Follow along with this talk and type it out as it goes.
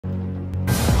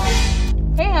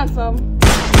Hey, handsome.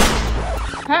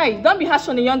 Hi, don't be harsh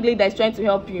on a young lady that is trying to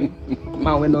help you.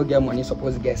 Man, when no get money,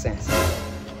 supposed to get sense.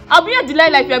 I'll be your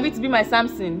Delilah if you are going to be my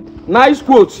Samson. Nice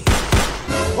quote.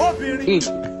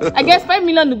 I guess 5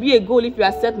 million will be a goal if you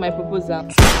accept my proposal.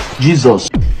 Jesus.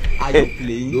 Are you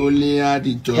playing?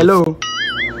 Hello.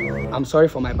 I'm sorry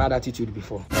for my bad attitude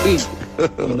before.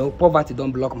 You know, poverty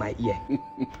don't block my ear.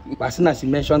 But as soon as you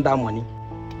mentioned that money,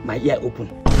 my ear open.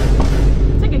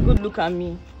 Take a good look at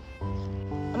me.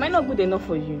 Am I not good enough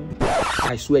for you?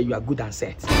 I swear you are good and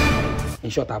set. In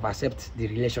short, I've accepted the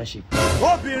relationship.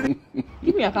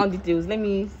 Give me account details. Let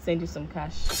me send you some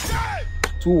cash.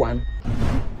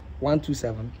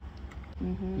 21127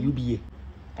 UBA.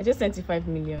 I just sent you 5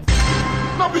 million.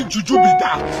 Not be juju be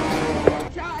that.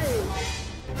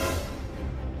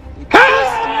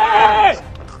 Hey!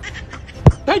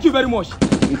 Thank you very much.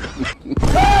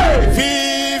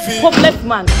 Hopeless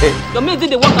man. Your mates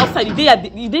they walk outside.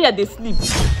 The day they sleep.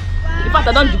 In fact,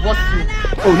 I don't divorce you.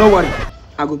 Oh, no worry.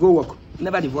 I go work.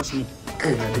 Never divorce me.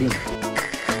 Oh, my dream.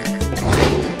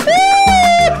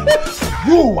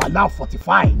 You are now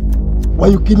 45.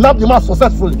 When you kidnap the man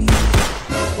successfully,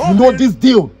 you know this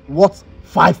deal worth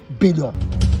 5 billion.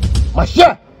 My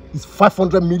share is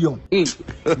 500 million.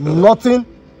 Nothing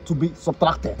to be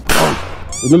subtracted.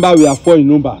 Remember, we are 4 in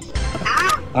numbers,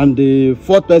 and the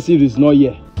 4th person is not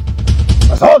here.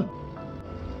 My son,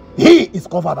 he is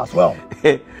covered as well.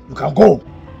 You can go.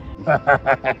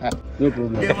 No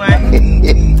problem.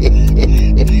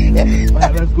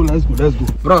 Alright, let's go.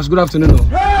 Bros, good afternoon.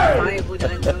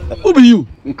 Who be you?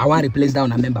 I want to replace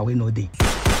down a member we know day.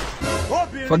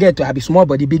 Forget to have a small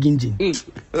body, big engine.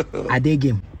 A day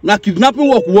game. Now kidnapping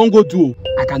work we won't go do.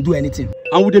 I can do anything.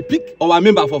 And we dey pick our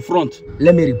member for front.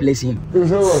 Let me replace him.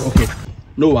 Okay.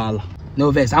 No wahala.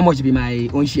 No vex. How much be my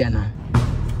own share now?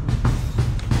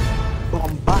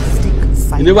 Bombastic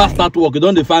side. You never start work, you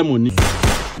don't define money.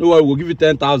 No worry, we'll give you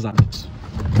 10,000.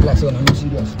 Like so, I'm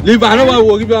serious. Leave, I know why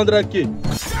we'll give you 100K.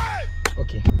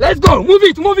 Okay. Let's go. Move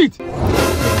it.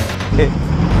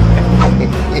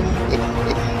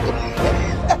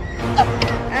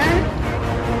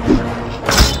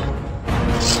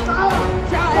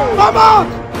 Come on!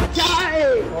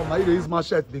 Oh, my use my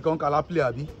shirt. They can't call a play,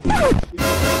 Abi.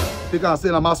 They can say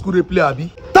I'm a school play,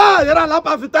 Abi. Ta, you're not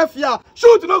laughing at Fia.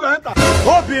 Shoot, no go enter.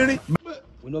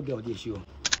 We no get on the issue.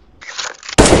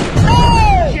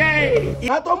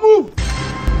 Have to move.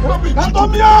 Have to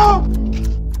meow.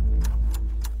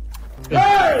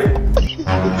 Hey!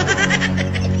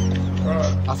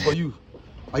 As for you,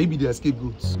 I be the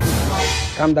scapegoat.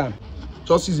 Calm down.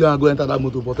 Just use your and go enter that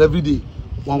motor, but every day,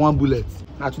 one bullet.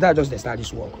 Now today I just start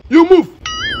this work. You move.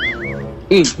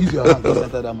 Use your hand, just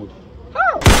enter that motor.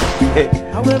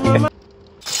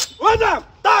 What's up?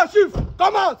 Down, shift.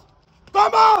 Come out.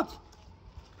 Come out.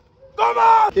 Come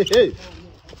out. Hey.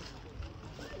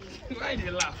 Why they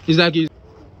laugh? It's like he's...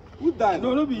 Who died?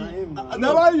 No, be.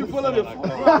 Now why you follow the phone?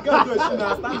 Stand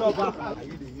up.